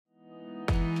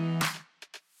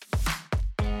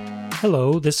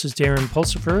Hello, this is Darren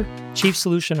Pulsifer, Chief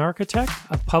Solution Architect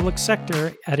of Public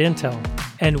Sector at Intel,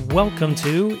 and welcome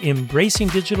to Embracing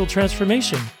Digital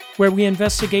Transformation, where we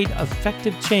investigate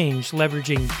effective change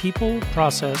leveraging people,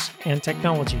 process, and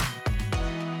technology.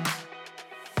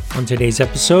 On today's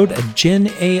episode, a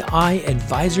GenAI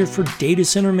advisor for data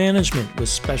center management with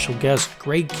special guest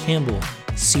Greg Campbell,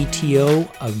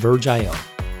 CTO of Verge.io.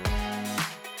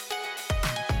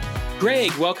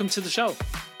 Greg, welcome to the show.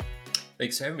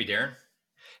 Thanks for having me, Darren.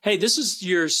 Hey, this is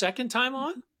your second time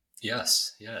on?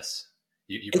 Yes.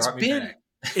 You brought me back.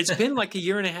 It's been like a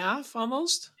year and a half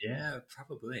almost? Yeah,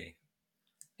 probably.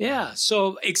 Yeah,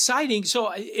 so exciting. So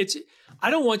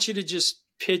I don't want you to just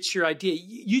pitch your idea.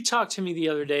 You talked to me the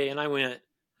other day and I went,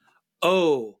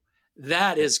 oh,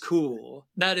 that is cool.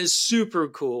 That is super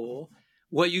cool.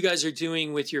 What you guys are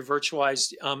doing with your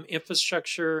virtualized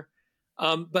infrastructure.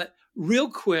 But real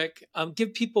quick,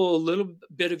 give people a little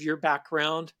bit of your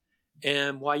background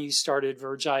and why you started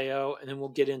Verge.io, and then we'll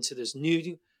get into this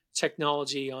new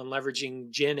technology on leveraging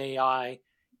Gen AI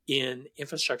in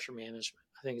infrastructure management.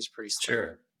 I think it's pretty slick.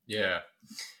 Sure.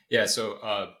 Yeah.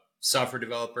 So software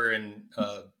developer and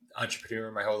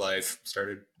entrepreneur my whole life.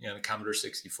 Started the Commodore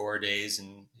 64 days,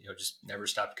 and just never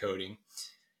stopped coding.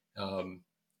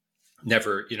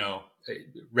 Never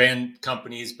ran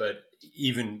companies, but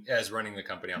even as running the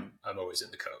company, I'm always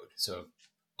in the code. So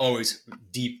always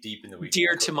deep in the weeds.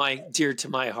 Dear to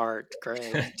my heart,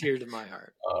 Greg. Dear to my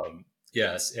heart.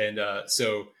 Yes, and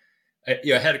so I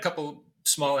had a couple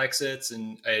small exits,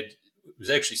 and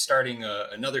was actually starting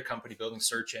another company building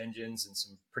search engines and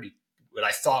some pretty what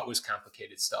I thought was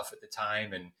complicated stuff at the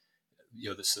time. And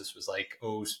this was like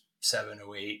 07,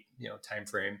 08 time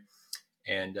frame,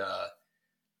 and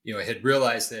I had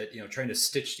realized that trying to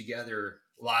stitch together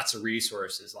lots of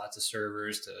resources, lots of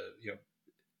servers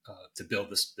to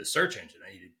build the search engine,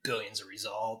 I needed billions of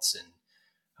results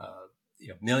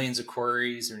and millions of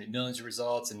queries or millions of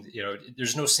results, and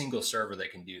there's no single server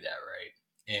that can do that, right?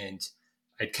 And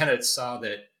I kind of saw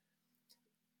that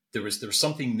there was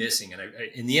something missing, and I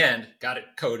in the end got it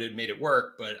coded, made it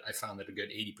work, but I found that a good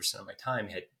 80% of my time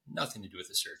had nothing to do with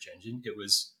the search engine. It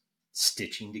was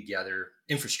stitching together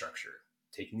infrastructure,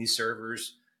 taking these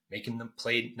servers, making them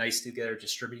play nice together,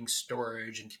 distributing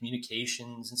storage and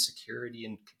communications and security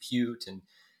and compute. And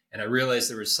I realized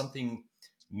there was something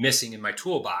missing in my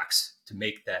toolbox to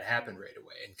make that happen right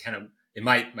away. And kind of in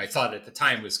my thought at the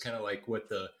time was kind of like what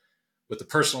the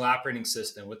personal operating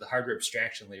system, what the hardware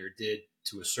abstraction layer did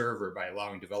to a server by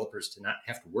allowing developers to not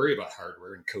have to worry about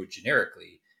hardware and code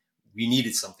generically. We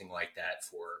needed something like that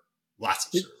for lots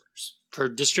of servers. For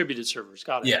distributed servers,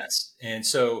 got it. Yes. And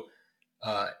so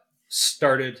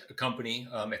started a company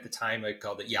at the time. I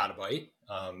called it Yottabyte,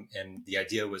 and the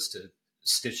idea was to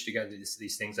stitch together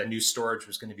these things. I knew storage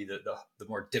was going to be the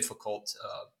more difficult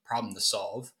problem to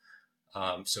solve,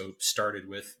 so started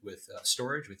with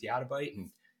storage with Yottabyte and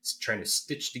trying to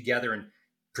stitch together and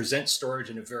present storage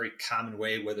in a very common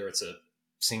way, whether it's a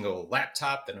single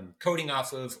laptop that I'm coding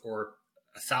off of or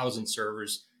 1,000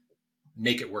 servers,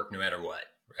 make it work no matter what,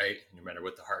 right? No matter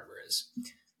what the hardware is,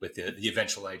 with the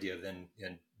eventual idea of then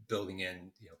building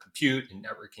in compute and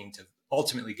networking to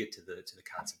ultimately get to the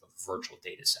concept of a virtual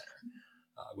data center,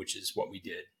 which is what we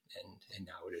did, and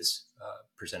now it is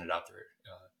presented out there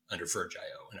under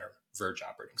Verge.io and our Verge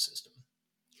operating system.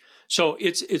 So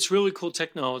it's really cool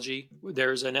technology.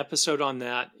 There's an episode on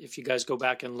that. If you guys go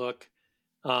back and look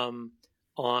on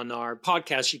our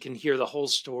podcast, you can hear the whole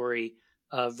story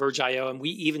of Verge.io, and we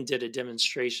even did a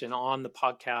demonstration on the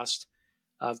podcast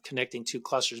of connecting two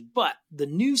clusters. But the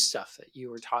new stuff that you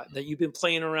were taught, that you've been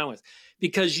playing around with,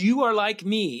 because you are like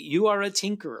me, you are a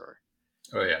tinkerer.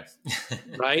 Oh yeah.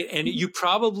 Right. And you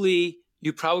probably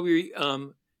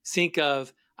think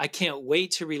of, I can't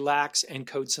wait to relax and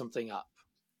code something up.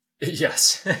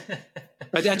 Yes.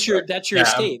 But that's your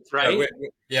escape, right?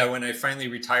 When I finally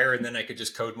retire and then I could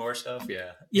just code more stuff.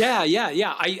 Yeah.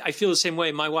 Yeah. I feel the same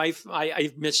way. My wife,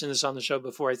 I've mentioned this on the show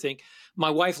before, I think. My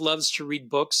wife loves to read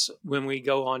books when we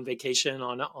go on vacation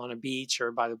on a beach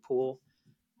or by the pool.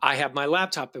 I have my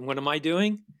laptop, and what am I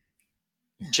doing?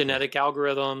 Genetic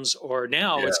algorithms, or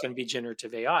now it's going to be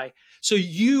generative AI. So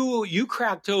you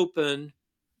cracked open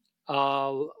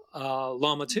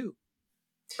Llama 2,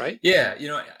 right? Yeah.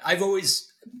 I've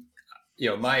always,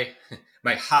 my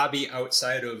hobby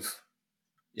outside of,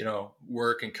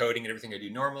 work and coding and everything I do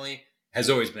normally has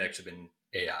always been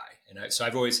AI. And so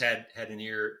I've always had an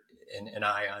ear and an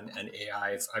eye on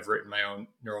AI. I've written my own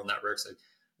neural networks.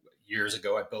 Years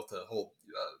ago, I built a whole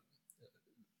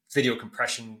video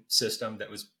compression system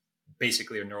that was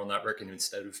basically a neural network. And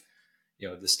instead of,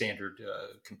 the standard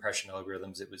compression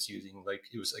algorithms it was using. Like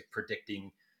it was like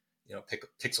predicting,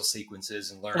 pixel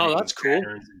sequences and Oh, learning that's cool.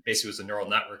 patterns. And basically, it was a neural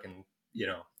network, and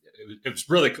it was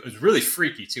really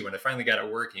freaky too. When I finally got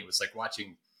it working, it was like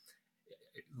watching,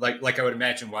 like I would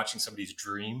imagine watching somebody's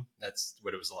dream. That's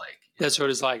what it was like. That's what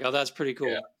it's like. Oh, that's pretty Yeah.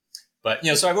 cool. But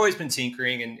so I've always been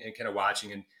tinkering and kind of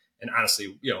watching, and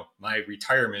honestly, my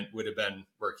retirement would have been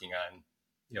working on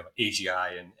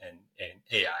AGI and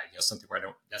AI, something where I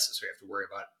don't necessarily have to worry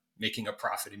about making a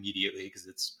profit immediately because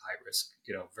it's high risk,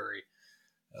 very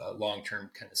long term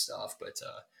kind of stuff.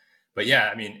 But yeah,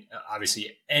 I mean,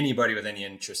 obviously, anybody with any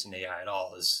interest in AI at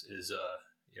all is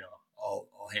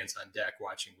all hands on deck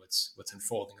watching what's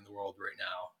unfolding in the world right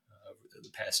now. The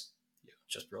past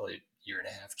just really year and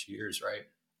a half, 2 years, right?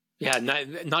 Yeah,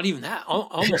 not even that.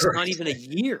 Almost Right. not even a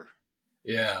year.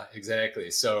 Yeah, exactly.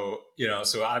 So,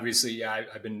 so obviously, yeah,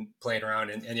 I've been playing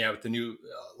around and yeah, with the new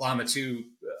Llama 2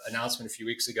 announcement a few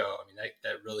weeks ago, I mean,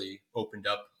 that really opened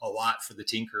up a lot for the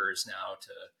tinkerers now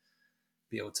to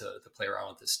be able to play around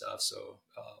with this stuff. So,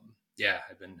 yeah,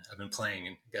 I've been playing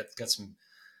and got some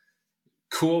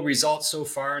cool results so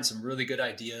far and some really good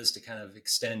ideas to kind of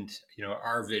extend,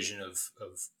 our vision of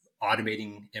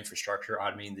automating infrastructure,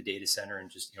 automating the data center, and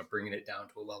just bringing it down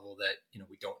to a level that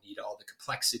we don't need all the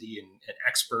complexity and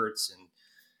experts and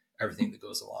everything that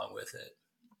goes along with it.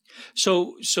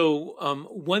 So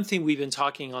one thing we've been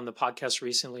talking on the podcast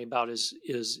recently about is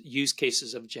use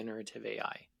cases of generative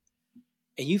AI,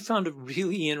 and you found a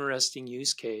really interesting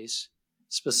use case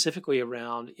specifically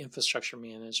around infrastructure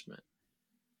management,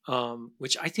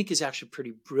 which I think is actually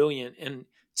pretty brilliant. And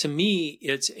to me,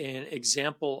 it's an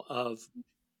example of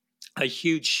a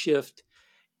huge shift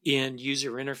in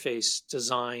user interface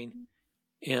design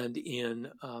and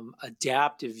in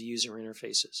adaptive user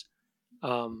interfaces,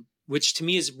 which to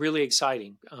me is really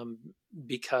exciting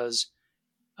because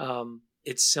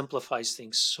it simplifies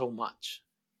things so much.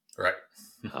 Right.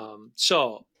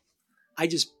 So I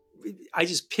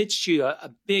just pitched you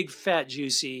a big, fat,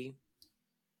 juicy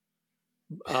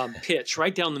pitch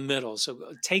right down the middle.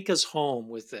 So take us home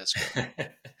with this.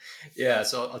 Yeah.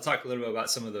 So I'll talk a little bit about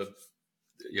some of the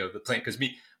the plan, because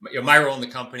my role in the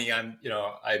company, I'm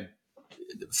the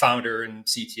founder and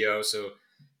CTO. So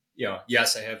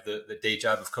yes, I have the day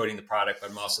job of coding the product, but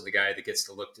I'm also the guy that gets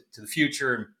to look to the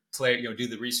future and play, do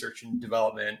the research and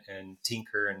development and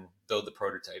tinker and build the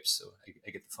prototypes. So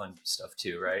I get the fun stuff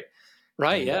too, right?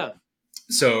 Right? And Yeah.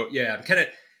 so yeah, I'm kind of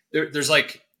there's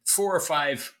like 4 or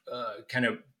 5 kind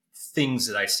of things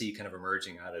that I see kind of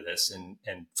emerging out of this. And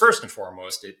first and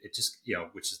foremost, it just,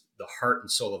 which is the heart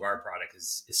and soul of our product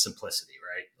is simplicity,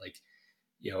 right? Like,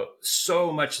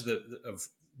 so much of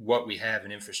what we have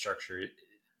in infrastructure,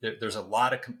 there's a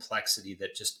lot of complexity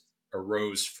that just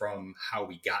arose from how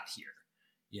we got here.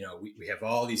 We have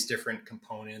all these different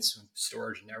components,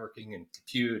 storage and networking and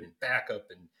compute and backup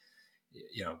and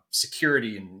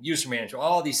security and user management,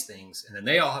 all these things, and then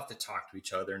they all have to talk to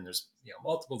each other, and there's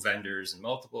multiple vendors and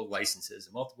multiple licenses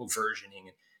and multiple versioning,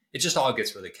 and it just all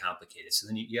gets really complicated. So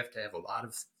then you have to have a lot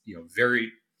of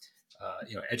very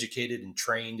educated and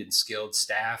trained and skilled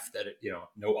staff that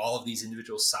know all of these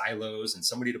individual silos, and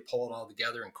somebody to pull it all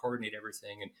together and coordinate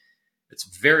everything. And it's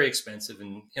very expensive,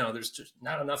 and there's just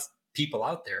not enough people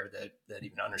out there that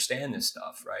even understand this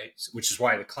stuff, right? So, which is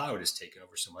why the cloud has taken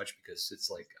over so much, because it's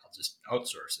like, I'll just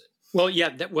outsource it. Well,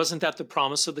 yeah, wasn't that the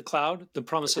promise of the cloud? The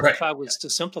promise of the Right. cloud was to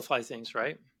simplify things,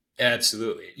 right?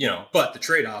 Absolutely. But the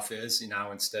trade-off is,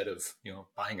 instead of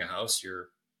buying a house, you're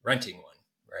renting one,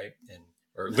 right?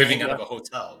 Or living out of a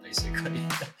hotel, basically.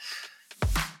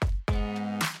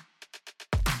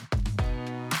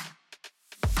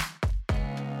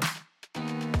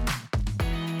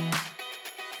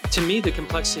 To me, the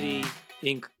complexity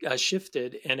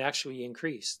shifted and actually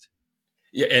increased.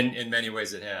 Yeah, and in many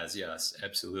ways it has. Yes,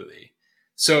 absolutely.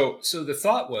 So the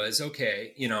thought was,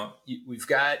 okay, we've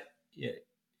got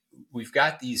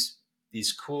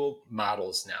these cool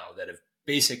models now that have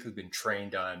basically been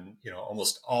trained on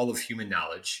almost all of human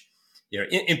knowledge,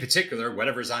 in particular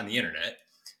whatever's on the internet.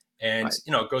 And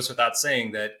Right. it goes without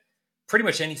saying that pretty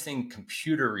much anything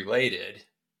computer related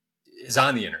is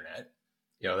on the internet.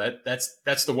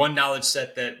 That's the one knowledge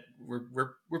set that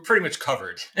we're pretty much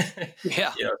covered. Yeah.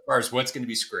 As far as what's going to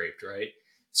be scraped, right?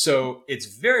 So it's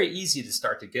very easy to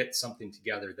start to get something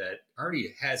together that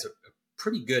already has a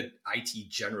pretty good IT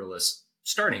generalist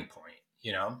starting point.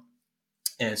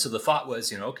 And so the thought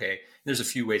was, okay, there's a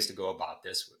few ways to go about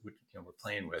this, we're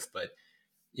playing with, but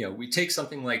we take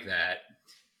something like that,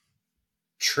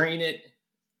 train it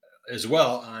as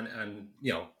well on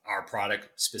our product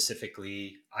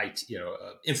specifically, IT,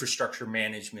 infrastructure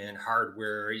management,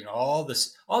 hardware, all the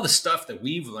stuff that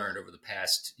we've learned over the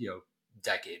past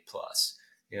decade plus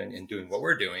in doing what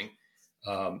we're doing.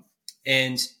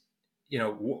 And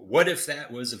what if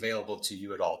that was available to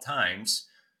you at all times?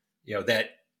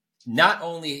 That not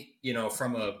only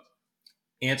from a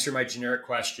answer my generic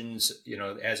questions,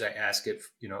 as I ask it,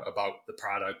 about the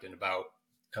product and about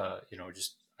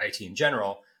just IT in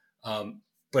general.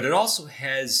 But it also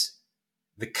has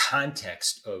the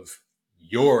context of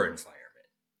your environment.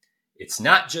 It's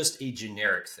not just a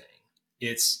generic thing.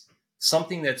 It's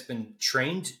something that's been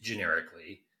trained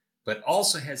generically, but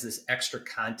also has this extra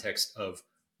context of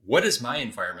what does my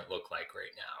environment look like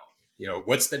right now?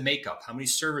 What's the makeup? How many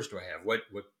servers do I have? What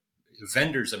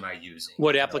vendors am I using?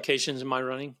 What applications am I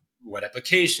running? What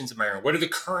applications am I running? What are the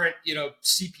current,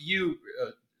 CPU,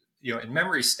 and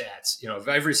memory stats, of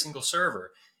every single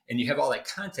server? And you have all that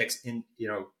context in,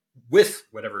 with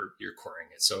whatever you're querying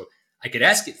it. So I could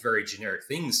ask it very generic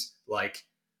things like,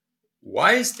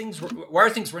 why are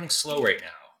things running slow right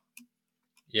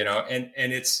now? And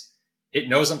it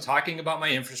knows I'm talking about my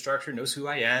infrastructure, knows who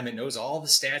I am, it knows all the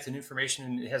stats and information,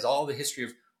 and it has all the history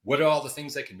of what are all the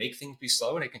things that can make things be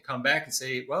slow. And it can come back and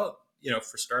say, well,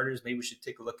 for starters, maybe we should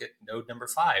take a look at node number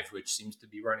 5, which seems to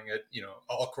be running at,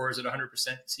 all cores at 100%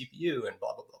 CPU and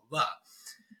blah, blah, blah,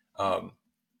 blah.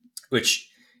 Which,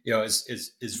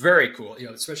 is very cool,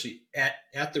 especially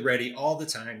at the ready all the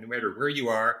time, no matter where you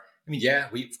are. I mean, yeah,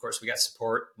 we got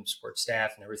support and support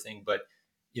staff and everything, but,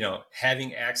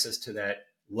 having access to that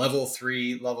level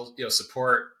 3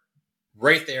 support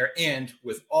right there, and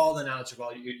with all the knowledge of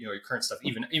all your current stuff,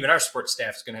 even our support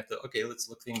staff is going to have to, okay, let's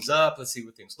look things up, let's see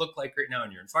what things look like right now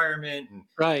in your environment, and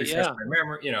refresh my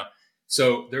memory.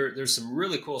 So there's some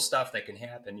really cool stuff that can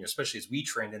happen, especially as we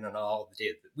train in on all the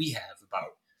data that we have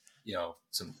about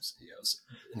some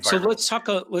so let's talk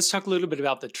a little bit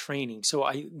about the training. So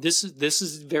this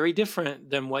is very different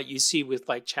than what you see with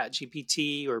like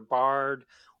ChatGPT or Bard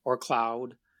or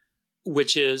Cloud,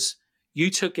 which is you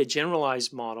took a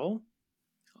generalized model.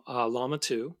 Llama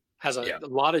 2 has a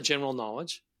lot of general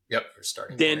knowledge. Yep, for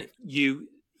starting. Then point.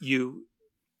 you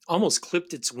almost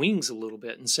clipped its wings a little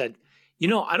bit and said,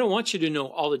 I don't want you to know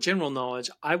all the general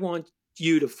knowledge. I want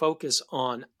you to focus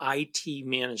on IT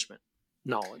management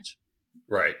knowledge.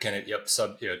 Right. Kind of, yep.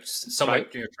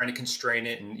 Somewhat, trying to constrain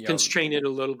it and constrain it a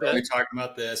little bit. Really talking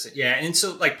about this. Yeah. And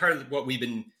so like part of what we've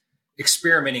been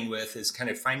experimenting with is kind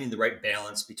of finding the right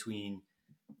balance between,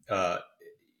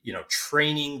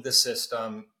 training the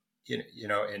system,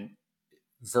 and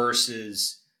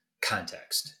versus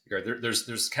context.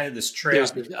 There's kind of this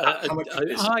trade-off.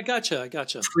 I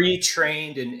gotcha.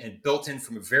 Pre-trained and built in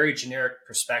from a very generic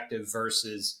perspective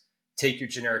versus take your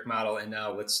generic model and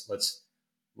now let's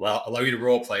allow you to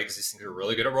role play, because these things are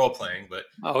really good at role playing. But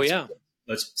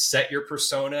let's set your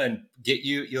persona and get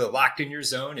you locked in your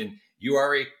zone, and you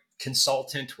are a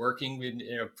consultant working with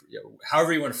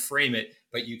however you want to frame it,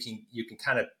 but you can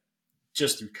kind of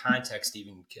just through context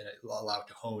even allow it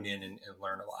to hone in and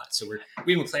learn a lot. So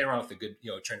we've been playing around with the good,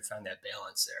 trying to find that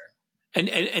balance there.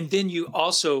 And then you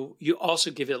also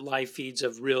give it live feeds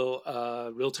of real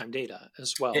time data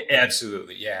as well.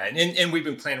 Absolutely, yeah. And we've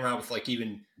been playing around with like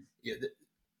even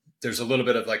there's a little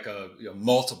bit of like a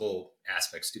multiple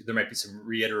aspects. There might be some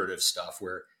reiterative stuff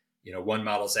where one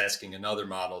model is asking another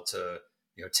model to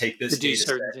take this data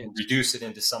set and reduce it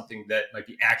into something that might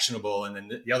be actionable, and then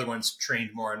the other one's trained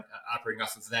more on operating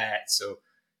off of that. So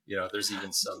there's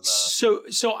even some.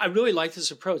 So I really like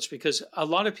this approach, because a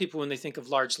lot of people, when they think of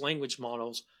large language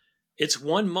models, it's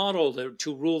one model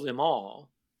to rule them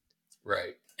all.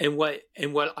 Right. And what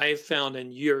I've found,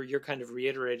 and you're kind of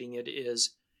reiterating it, is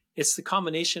it's the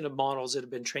combination of models that have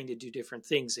been trained to do different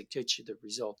things that gets you the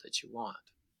result that you want.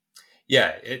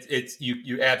 Yeah, it's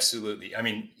you absolutely. I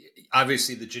mean,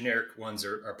 obviously the generic ones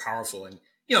are powerful, and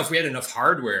if we had enough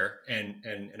hardware and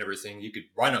everything, you could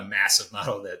run a massive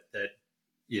model that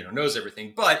knows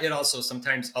everything. But it also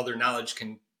sometimes other knowledge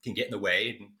can get in the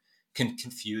way and can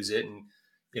confuse it, and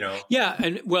Yeah,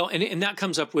 and that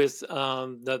comes up with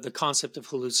the concept of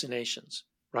hallucinations,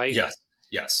 right?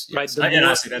 Yes. Right. And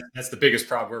honestly, that's the biggest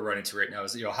problem we're running into right now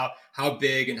is how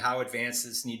big and how advanced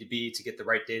this need to be to get the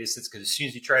right data sets. Because as soon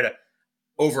as you try to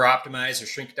over optimize or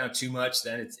shrink it down too much,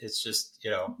 then it's just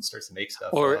it starts to make stuff.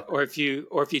 Or if you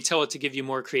tell it to give you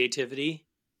more creativity,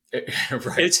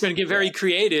 right. It's going to get very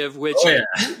creative. Which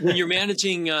when you're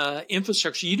managing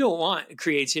infrastructure, you don't want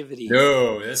creativity.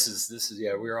 No, this is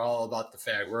we're all about the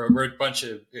fact we're a bunch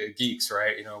of geeks,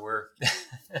 right? We're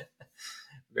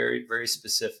very, very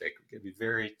specific. We can be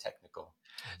very technical.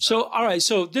 So, all right.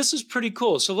 So this is pretty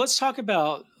cool. So let's talk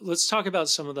about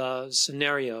some of the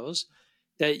scenarios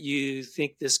that you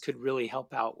think this could really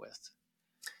help out with.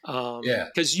 Yeah.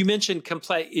 Because you mentioned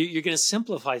complex, you're going to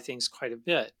simplify things quite a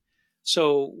bit.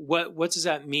 So what does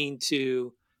that mean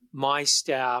to my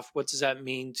staff? What does that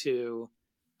mean to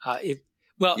if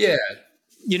well, Yeah.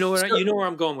 you So know where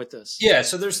I'm going with this. yeah.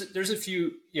 So there's a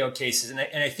few cases, and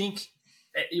I think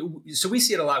so. We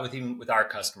see it a lot with even with our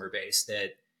customer base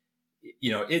that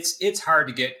it's hard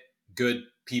to get good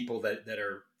people that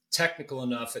are technical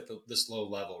enough at this low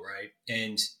level, right?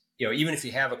 And even if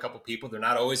you have a couple people, they're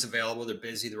not always available. They're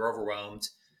busy. They're overwhelmed.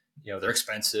 They're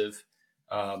expensive.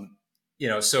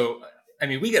 So I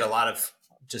mean, we get a lot of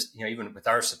just even with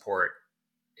our support,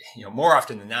 more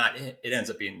often than not, it ends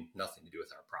up being nothing to do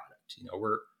with our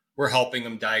product. We're helping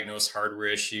them diagnose hardware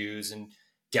issues and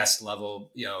guest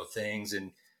level things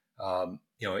and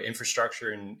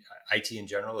infrastructure and IT in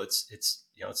general. It's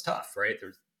tough, right?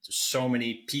 There's so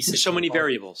many pieces There's so to the many puzzle.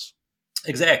 variables.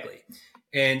 Exactly.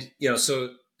 And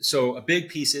so a big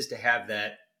piece is to have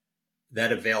that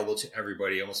available to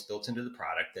everybody, almost built into the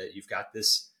product, that you've got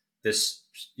this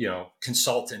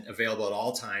consultant available at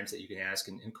all times that you can ask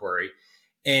and query.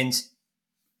 And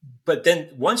but then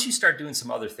once you start doing some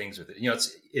other things with it,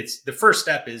 it's the first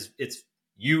step is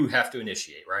you have to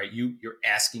initiate, right? You're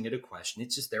asking it a question.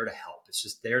 It's just there to help. It's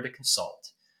just there to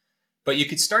consult. But you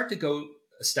could start to go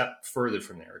a step further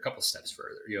from there, a couple steps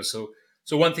further.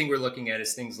 So one thing we're looking at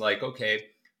is things like, okay,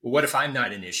 well, what if I'm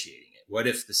not initiating it? What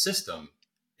if the system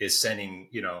is sending,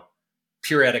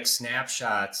 periodic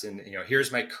snapshots and,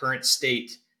 here's my current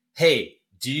state. Hey,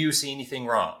 do you see anything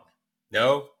wrong?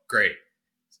 No? Great.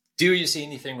 Do you see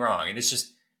anything wrong? And it's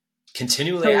just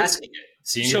continually asking it.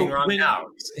 See anything wrong now?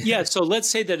 Yeah. So let's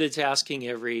say that it's asking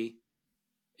every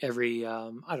I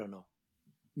don't know,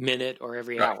 minute or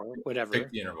every Right. hour, whatever.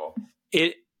 Pick the interval.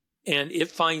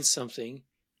 It finds something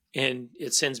and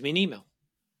it sends me an email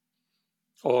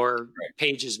or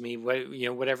pages me,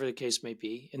 whatever the case may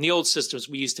be. In the old systems,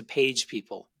 we used to page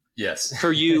people. Yes.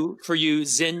 For you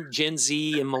Gen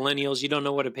Z and millennials, you don't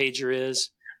know what a pager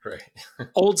is. Right.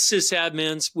 Old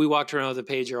sysadmins, we walked around with a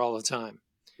pager all the time.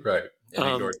 Right. And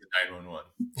ignored the 911.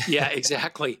 Yeah,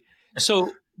 exactly.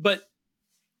 So, but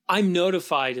I'm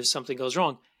notified if something goes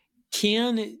wrong.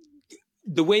 The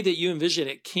way that you envision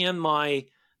it, can my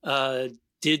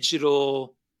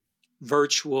digital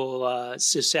virtual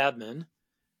sysadmin,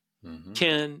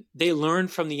 can they learn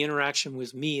from the interaction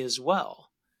with me as well?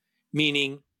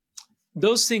 Meaning,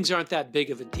 those things aren't that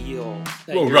big of a deal.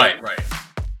 Well, right.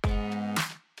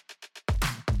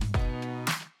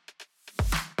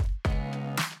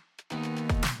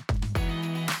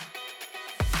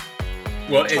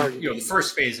 Well, and the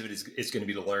first phase of it is going to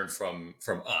be to learn from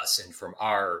us and from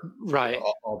our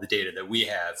all the data that we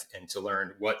have, and to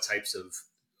learn what types of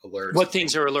alerts, what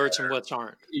things are alerts and what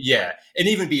aren't. Yeah, and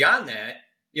even beyond that,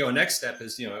 next step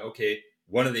is okay,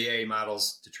 one of the AI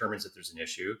models determines that there's an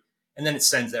issue, and then it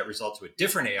sends that result to a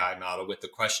different AI model with the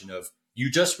question of,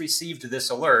 you just received this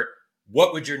alert.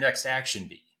 What would your next action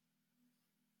be?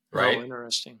 Right. Oh,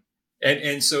 interesting.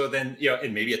 And so then,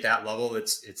 and maybe at that level,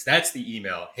 that's the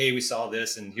email. Hey, we saw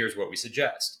this and here's what we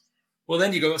suggest. Well,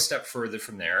 then you go a step further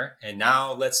from there. And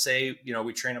now let's say,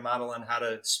 we train a model on how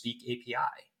to speak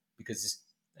API, because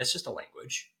that's just a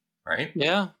language, right?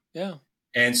 Yeah. Yeah.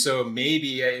 And so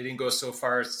maybe I didn't go so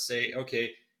far as to say,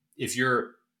 okay, if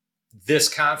you're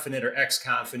this confident or X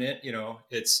confident,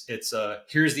 it's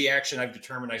here's the action I've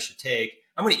determined I should take.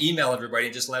 I'm going to email everybody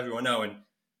and just let everyone know. And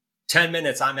 10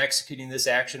 minutes, I'm executing this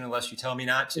action unless you tell me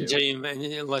not to.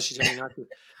 Unless you tell me not to.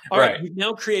 All right. You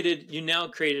now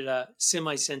created a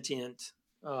semi-sentient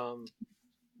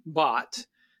bot,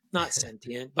 not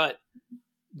sentient, but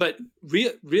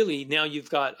really now you've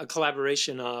got a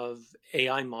collaboration of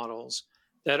AI models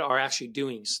that are actually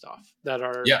doing stuff, that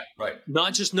are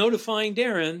not just notifying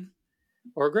Darren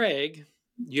or Greg.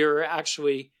 You're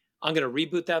actually, I'm going to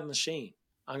reboot that machine.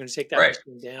 I'm going to take that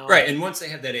machine down. Right. And once they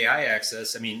have that AI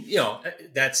access, I mean,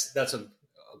 that's a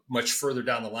much further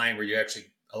down the line where you actually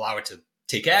allow it to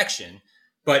take action.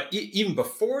 But even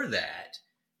before that,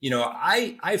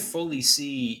 I fully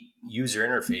see user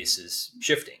interfaces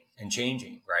shifting and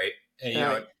changing. Right.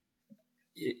 And,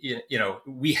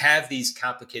 we have these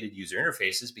complicated user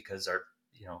interfaces because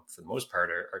for the most part,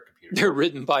 our computers they're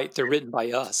written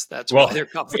by us. That's why they're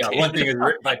complicated. One thing is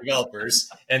written by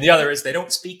developers, and the other is they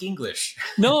don't speak English.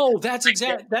 No, that's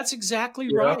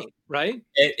exactly right. Right.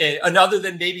 And other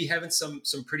than maybe having some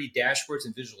pretty dashboards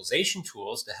and visualization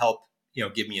tools to help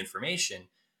give me information,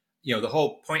 the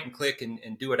whole point and click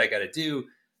and do what I got to do.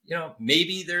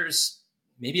 Maybe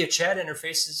a chat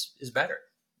interface is better.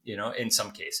 in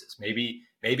some cases. Maybe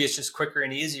it's just quicker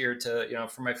and easier to,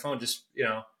 for my phone, just,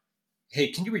 hey,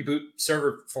 can you reboot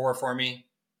server 4 for me?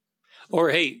 Or,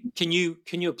 hey, can you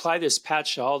apply this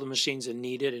patch to all the machines that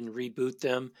need it and reboot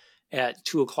them at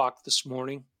 2:00 this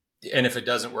morning? And if it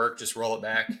doesn't work, just roll it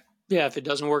back. Yeah, if it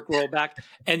doesn't work, roll back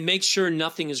and make sure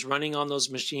nothing is running on those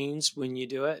machines when you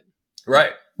do it.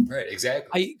 Right,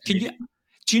 exactly.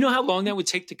 Do you know how long that would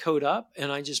take to code up?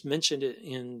 And I just mentioned it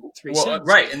in 3 sentences.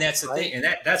 Right, and that's the thing, and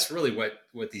that's really what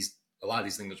a lot of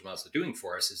these language models are doing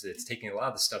for us, is that it's taking a lot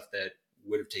of the stuff that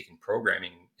would have taken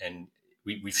programming, and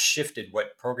we've shifted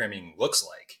what programming looks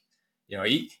like.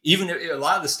 Even a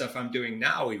lot of the stuff I'm doing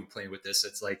now, even playing with this,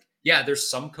 it's like, yeah, there's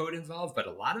some code involved, but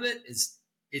a lot of it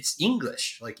it's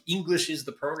English. Like, English is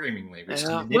the programming language.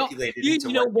 Manipulate it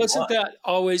into what wasn't that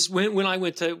always when I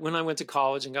went to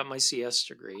college and got my CS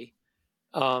degree?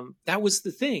 That was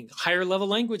the thing. Higher level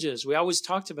languages. We always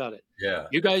talked about it. Yeah.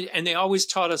 You guys, and they always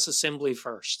taught us assembly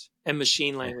first and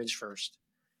machine language first,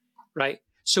 right?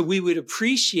 So we would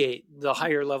appreciate the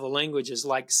higher level languages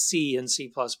like C and C++,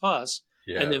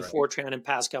 and then Fortran and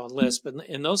Pascal and Lisp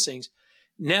and those things.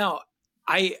 Now,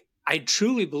 I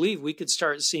truly believe we could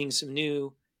start seeing some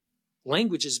new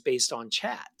languages based on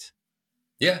chat.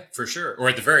 Yeah, for sure. Or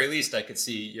at the very least, I could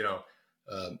see,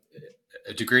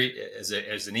 a degree as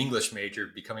an English major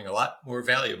becoming a lot more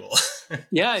valuable.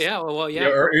 Yeah.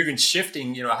 Or even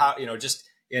shifting, how, just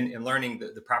in learning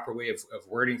the proper way of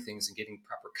wording things and getting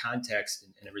proper context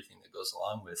and everything that goes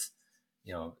along with,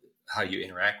 how you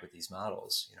interact with these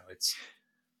models.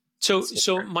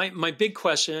 So my big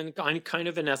question, kind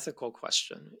of an ethical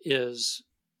question, is,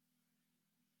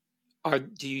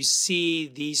 do you see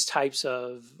these types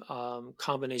of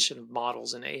combination of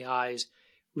models and AIs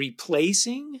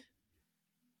replacing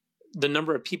the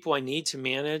number of people I need to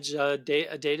manage a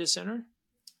data center?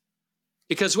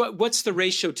 Because what's the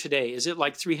ratio today? Is it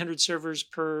like 300 servers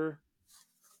per?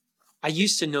 I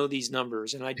used to know these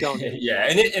numbers, and I don't anymore. Yeah,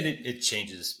 and it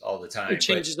changes all the time. It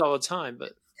changes all the time,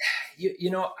 but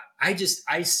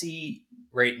I see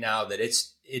right now that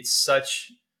it's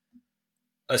such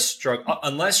a struggle.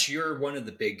 Unless you're one of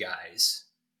the big guys,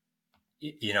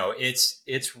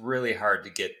 it's really hard to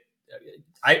get.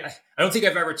 I don't think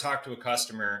I've ever talked to a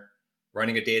customer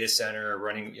running a data center or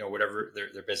running, whatever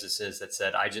their business is, that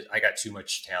said, I got too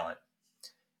much talent.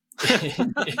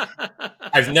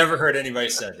 I've never heard anybody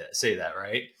say that.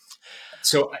 Right.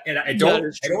 So, and I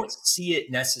don't see it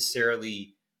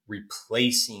necessarily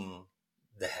replacing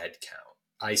the head count.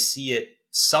 I see it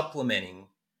supplementing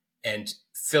and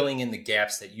filling in the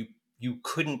gaps that you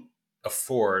couldn't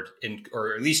afford,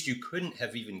 or at least you couldn't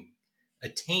have even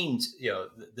attained,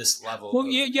 this level. Well,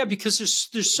 yeah, because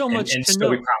there's so much and to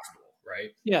still know. Be profitable,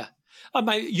 right? Yeah,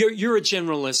 you're a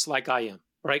generalist like I am,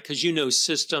 right? Because you know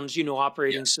systems,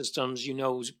 operating systems,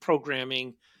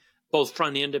 programming, both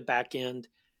front end and back end.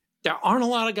 There aren't a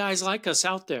lot of guys like us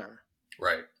out there,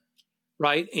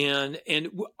 right?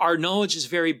 And our knowledge is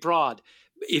very broad.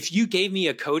 If you gave me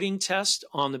a coding test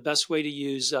on the best way to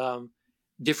use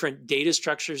different data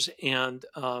structures and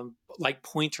like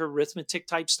pointer arithmetic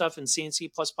type stuff in C and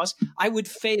C++, I would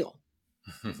fail.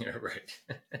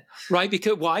 Right?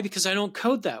 Because I don't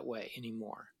code that way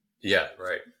anymore. Yeah,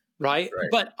 right.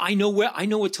 But I know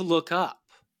what to look up.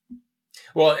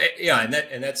 Well, yeah,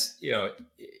 and that's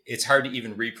it's hard to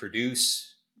even reproduce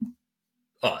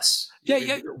us.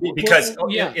 Yeah. Because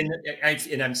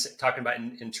and I'm talking about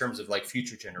in terms of like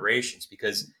future generations,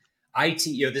 because IT,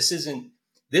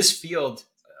 this field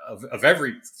of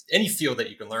any field that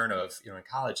you can learn of, in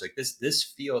college, like this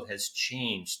field has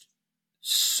changed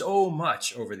so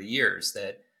much over the years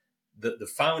that the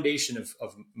foundation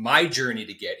of my journey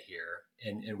to get here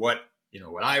and what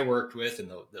I worked with and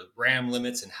the RAM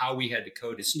limits and how we had to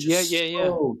code is just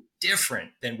so different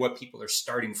than what people are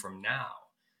starting from now.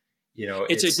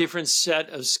 It's a different set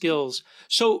of skills.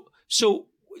 So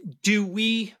do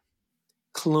we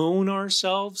clone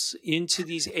ourselves into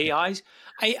these AIs?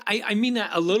 I mean that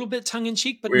a little bit tongue in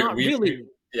cheek, but not really.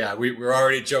 We're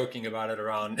already joking about it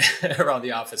around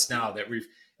the office now, that we've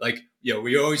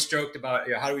we always joked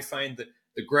about how do we find the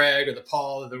Greg or the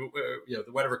Paul or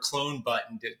the whatever clone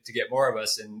button to get more of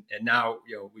us, and now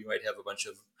we might have a bunch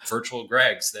of virtual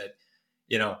Gregs that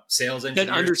sales engineers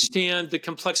that understand the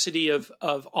complexity of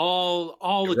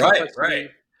all the complexity. Right.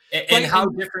 And how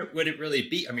different would it really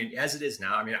be? I mean, as it is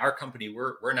now, our company,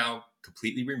 we're now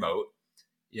completely remote,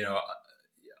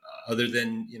 other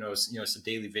than, some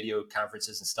daily video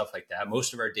conferences and stuff like that.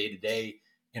 Most of our day-to-day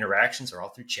interactions are all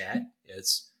through chat.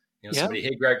 It's, somebody,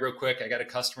 hey, Greg, real quick, I got a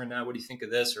customer now. What do you think of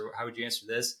this? Or how would you answer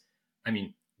this?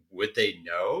 Would they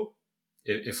know?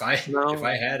 If I No.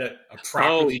 had a Oh,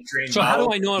 properly trained so how do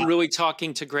model, I know I'm really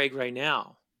talking to Greg right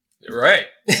now? right?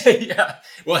 Yeah.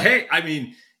 Well, hey, I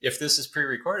mean, if this is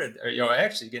pre-recorded, or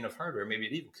actually get enough hardware, maybe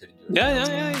it even could do it Yeah, real yeah,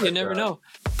 time. yeah. You But never know.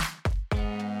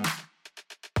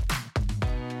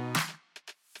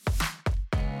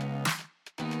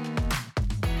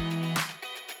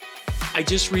 I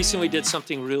just recently did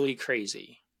something really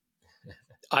crazy.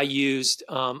 I used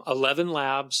 11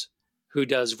 Labs, who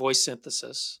does voice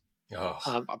synthesis, oh,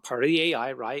 a part of the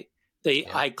AI, right? yeah.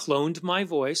 I cloned my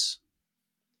voice,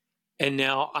 and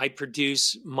now I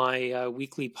produce my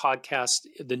weekly podcast,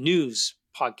 the news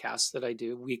podcast that I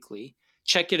do weekly.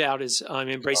 Check it out as I'm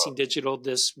Oh, embracing digital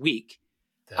this week.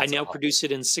 I that's now awesome. produce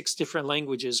it in 6 different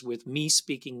languages with me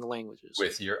speaking the languages.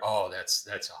 With your that's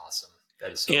awesome.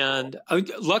 That is so cool. And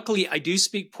luckily, I do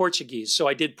speak Portuguese. So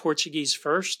I did Portuguese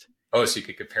first, Oh, so you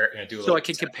could compare, do a so I little could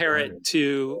test compare run. it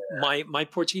to my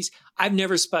Portuguese. I've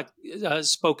never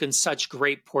spoken such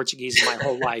great Portuguese in my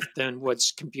whole life than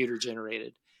what's computer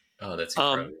generated. Oh, that's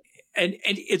Um, incredible. and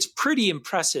it's pretty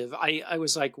impressive. I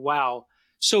was like, wow.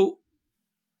 So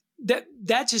that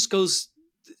just goes.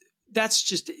 That's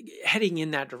just heading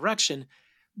in that direction.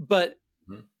 But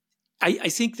Mhm. I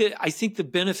think the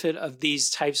benefit of these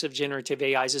types of generative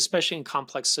AIs, especially in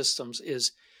complex systems,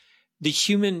 is the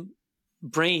human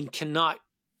brain cannot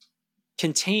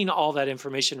contain all that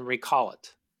information and recall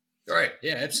it Right.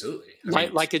 Yeah, absolutely. I like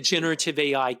mean, like a generative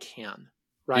AI can,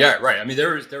 yeah, right? right. I mean, there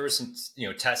were some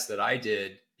tests that I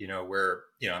did, where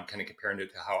I'm kind of comparing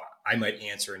it to how I might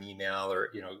answer an email or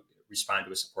respond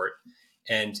to a support,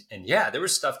 and yeah, there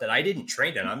was stuff that I didn't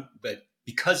train on, but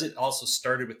because it also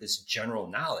started with this general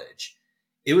knowledge,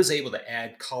 it was able to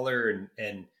add color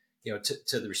and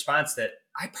to the response that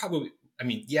I probably, I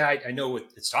mean, yeah, I know what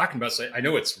it's talking about, so I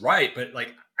know it's right, but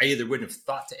like I either wouldn't have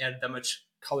thought to add that much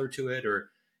color to it,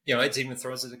 or it even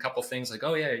throws in a couple things like,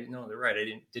 oh yeah, they're right. I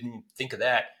didn't even think of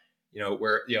that.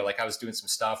 Where like I was doing some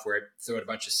stuff where I threw out a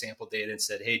bunch of sample data and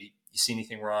said, hey, do you see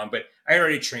anything wrong? But I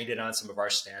already trained it on some of our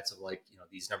stats of like,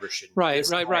 these numbers shouldn't be Right, this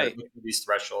right, high, or right. look at these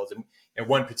thresholds. And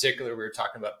one particular, we were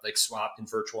talking about like swap in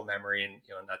virtual memory and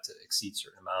not to exceed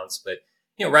certain amounts. But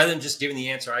rather than just giving the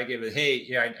answer, I gave it, hey,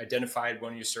 yeah, I identified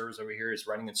one of your servers over here is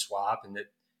running in swap, and that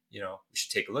we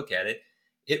should take a look at it.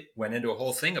 It went into a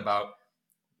whole thing about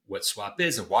what swap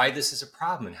is and why this is a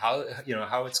problem and how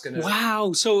it's going to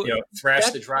Wow. So thrash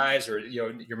that the drives, or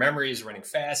your memory is running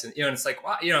fast, and and it's like,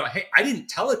 wow, hey, I didn't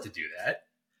tell it to do that,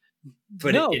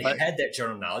 but no, it but had that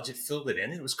general knowledge. It filled it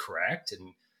in. It was correct,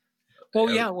 and well,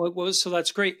 uh, yeah. So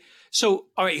that's great. So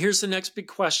all right, here's the next big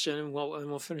question, and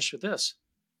we'll finish with this.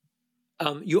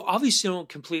 You obviously don't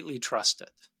completely trust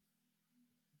it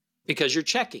because you're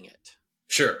checking it,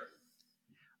 sure.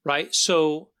 right?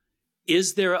 So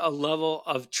is there a level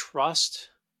of trust,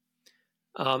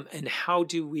 and how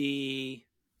do we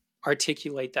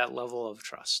articulate that level of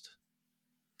trust?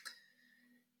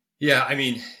 Yeah, I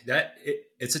mean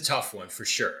it's a tough one for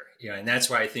sure. And that's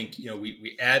why I think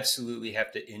we absolutely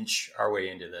have to inch our way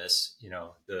into this.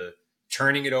 The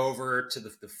turning it over to the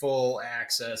full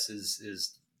access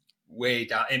is way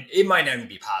down, and it might not even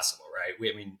be possible, right?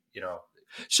 I mean,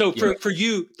 So you know, for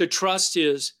you, the trust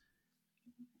is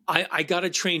I got to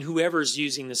train whoever's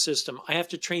using the system. I have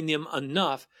to train them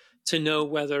enough to know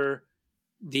whether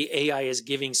the AI is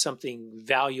giving something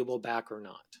valuable back or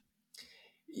not.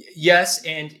 yes,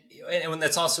 and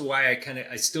that's also why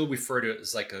I still refer to it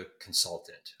as like a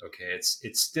consultant. Okay, it's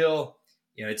still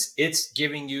it's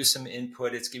giving you some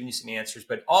input, it's giving you some answers,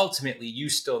 but ultimately you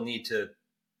still need to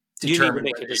You need to determine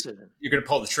make a whether decision. you're going to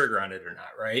pull the trigger on it or not,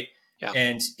 right? Yeah.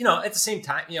 And at the same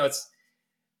time,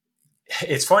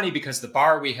 it's funny because the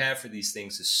bar we have for these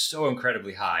things is so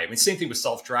incredibly high. I mean, same thing with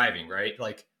self-driving, right?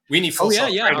 Like we need Oh full yeah,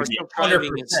 yeah. self-driving Our to be self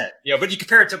driving is 100%. But you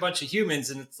compare it to a bunch of humans,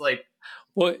 and it's like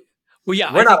well, well,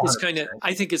 yeah. we're not 100%.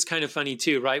 I think it's kind of funny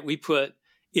too, right? We put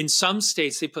in some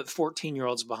states they put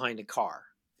 14-year-olds behind a car,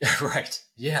 Right?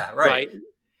 Yeah. Right. right?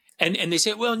 And they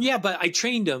say, well, yeah, but I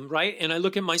trained him, right? And I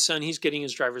look at my son; he's getting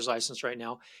his driver's license right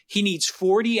now. He needs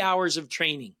 40 hours of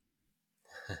training,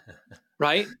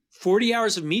 right? 40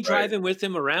 hours of me Right. driving with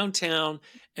him around town,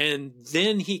 and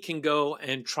then he can go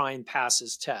and try and pass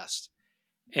his test.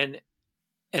 And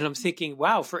and I'm thinking,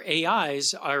 wow, for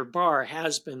AIs, our bar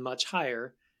has been much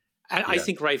higher. I Yeah.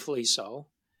 think rightfully so.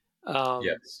 Um,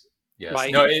 Yes. Yes.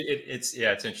 right? No, it's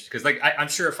yeah, it's interesting because like I'm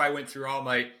sure if I went through all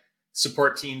my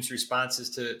support teams' responses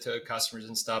to customers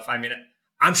and stuff, I mean,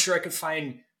 I'm sure I could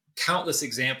find countless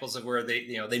examples of where they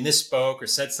misspoke or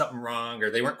said something wrong or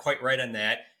they weren't quite right on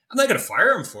that. I'm not going to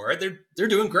fire them for it. They're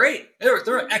doing great.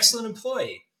 They're an excellent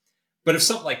employee. But if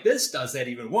something like this does that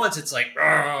even once, it's like,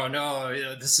 oh no,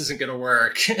 this isn't going to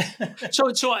work.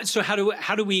 So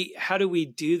how do we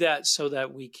do that so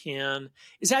that we can?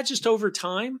 Is that just over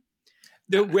time?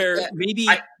 Where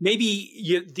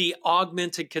the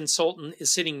augmented consultant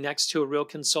is sitting next to a real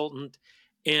consultant,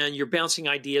 and you're bouncing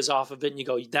ideas off of it, and you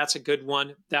go, "That's a good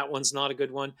one. That one's not a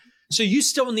good one." So you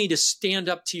still need to stand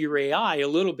up to your AI a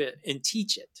little bit and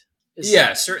teach it.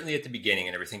 Yeah, certainly at the beginning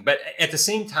and everything. But at the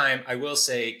same time, I will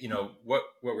say, what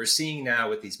we're seeing now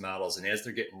with these models, and as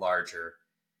they're getting larger,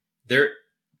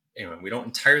 we don't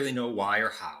entirely know why or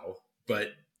how,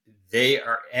 but they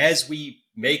are, as we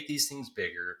make these things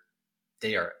bigger,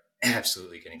 they are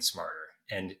absolutely getting smarter.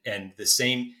 And the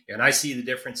same, and I see the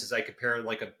difference as I compare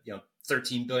like a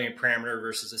 13 billion parameter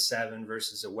versus a 7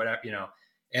 versus a whatever,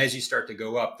 as you start to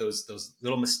go up, those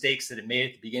little mistakes that it made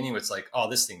at the beginning, it's like, oh,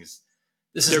 this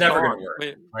is never going to work,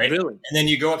 right? Really? And then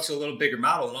you go up to a little bigger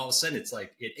model, and all of a sudden it's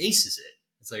like it aces it.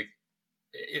 It's like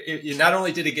it not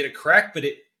only did it get it correct, but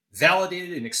it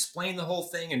validated and explained the whole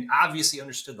thing, and obviously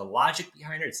understood the logic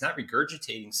behind it. It's not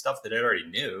regurgitating stuff that it already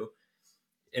knew,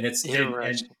 and and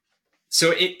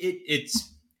so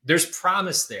it's there's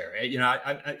promise there.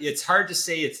 It's hard to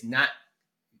say it's not.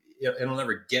 It'll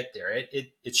never get there.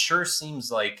 It sure seems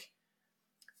like,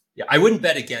 I wouldn't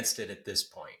bet against it at this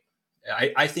point.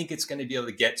 I think it's going to be able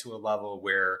to get to a level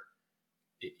where,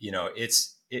 it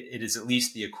is at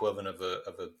least the equivalent of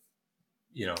a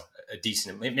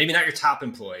decent, maybe not your top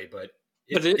employee, but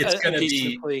it's going to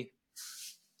be. Employee.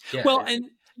 Yeah. Well,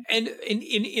 and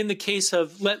in the case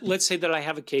of, let's say that I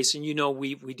have a case, and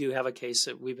we do have a case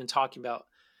that we've been talking about,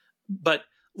 but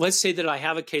let's say that I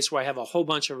have a case where I have a whole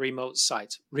bunch of remote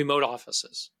sites, remote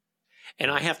offices, and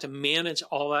I have to manage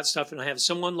all that stuff, and I have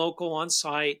someone local on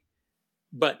site.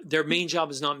 But their main job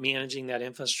is not managing that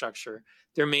infrastructure.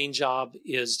 Their main job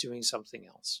is doing something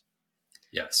else.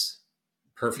 Yes.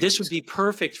 Perfect. This would be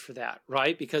perfect for that,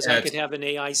 right? Because I could have an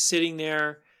AI sitting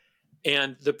there,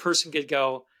 and the person could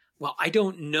go, well, I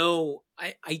don't know.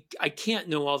 I can't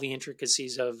know all the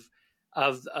intricacies of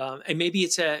and maybe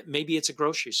it's a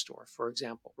grocery store, for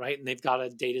example, right? And they've got a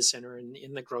data center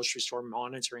in the grocery store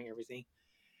monitoring everything.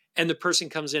 And the person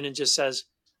comes in and just says,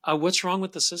 what's wrong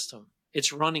with the system?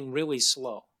 It's running really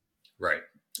slow. Right.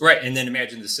 And then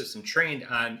imagine the system trained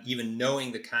on even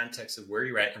knowing the context of where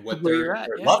you're at and what their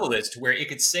level is, to where it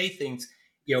could say things,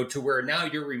 to where now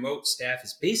your remote staff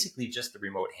is basically just the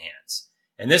remote hands.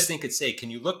 And this thing could say, can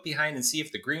you look behind and see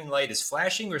if the green light is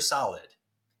flashing or solid?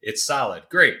 It's solid.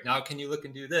 Great. Now, can you look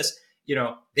and do this?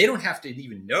 They don't have to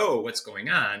even know what's going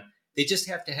on. They just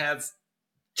have to have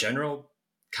general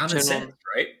common sense,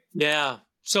 right? Yeah.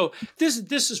 So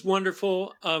this is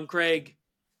wonderful, Greg.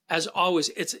 As always,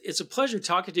 it's a pleasure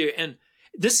talking to you, and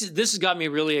this has got me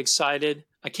really excited.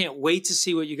 I can't wait to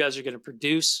see what you guys are going to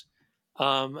produce,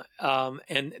 and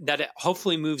that it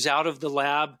hopefully moves out of the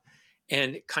lab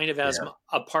and kind of as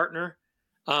a partner.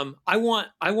 I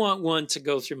want one to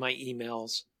go through my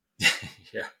emails.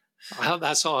 Yeah,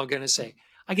 that's all I'm going to say.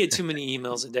 I get too many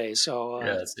emails a day, so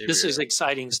this is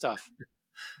exciting stuff.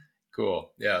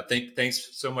 Cool. Yeah.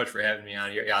 Thanks so much for having me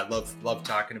on here. Yeah, I love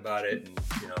talking about it, and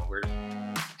we're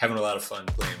having a lot of fun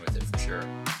playing with it for sure.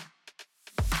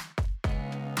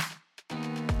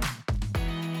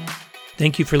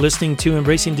 Thank you for listening to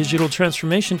Embracing Digital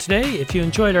Transformation today. If you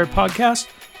enjoyed our podcast,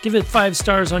 give it 5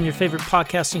 stars on your favorite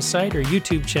podcasting site or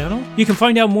YouTube channel. You can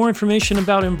find out more information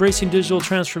about Embracing Digital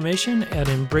Transformation at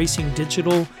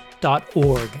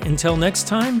embracingdigital.org. Until next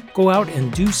time, go out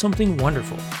and do something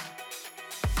wonderful.